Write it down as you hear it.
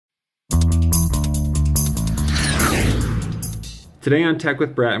Today on Tech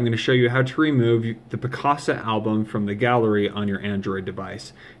with Brett, I'm going to show you how to remove the Picasa album from the gallery on your Android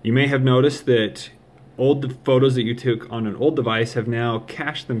device. You may have noticed that old photos that you took on an old device have now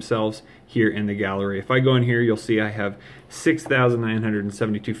cached themselves here in the gallery. If I go in here, you'll see I have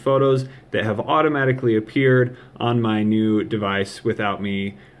 6,972 photos that have automatically appeared on my new device without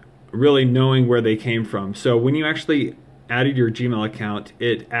me really knowing where they came from. So when you actually added your Gmail account,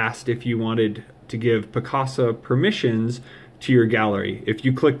 it asked if you wanted to give Picasa permissions to your gallery. If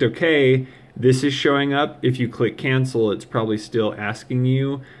you clicked OK, this is showing up. If you click cancel, it's probably still asking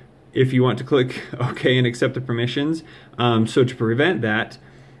you if you want to click OK and accept the permissions. So to prevent that,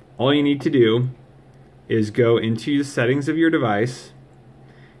 all you need to do is go into the settings of your device,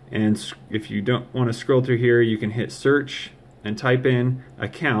 and if you don't want to scroll through here, you can hit search and type in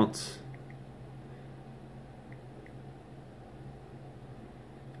accounts.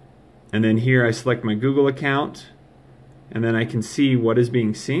 And then here I select my Google account, and then I can see what is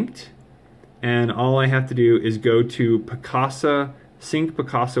being synced, and all I have to do is go to Picasa, sync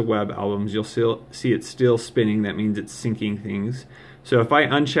Picasa Web Albums. You'll still see it's still spinning. That means it's syncing things. So if I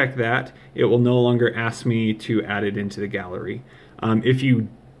uncheck that, it will no longer ask me to add it into the gallery. If you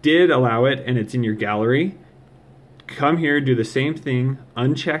did allow it and it's in your gallery, come here, do the same thing,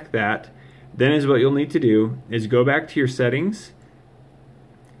 uncheck that. Then is what you'll need to do is go back to your settings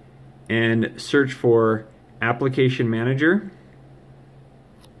and search for Application Manager,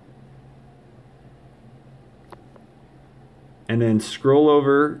 and then scroll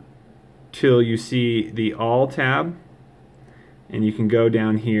over till you see the All tab, and you can go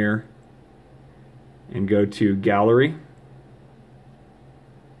down here and go to Gallery,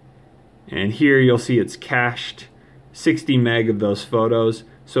 and here you'll see it's cached 60 meg of those photos.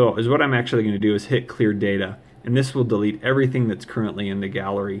 So is what I'm actually going to do is hit Clear Data, and this will delete everything that's currently in the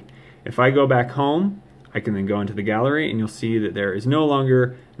gallery. If I go back home, I can then go into the gallery and you'll see that there is no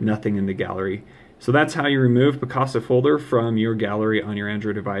longer nothing in the gallery. So that's how you remove Picasa folder from your gallery on your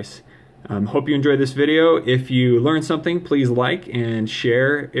Android device. Hope you enjoyed this video. If you learned something, please like and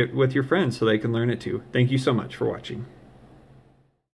share it with your friends so they can learn it too. Thank you so much for watching.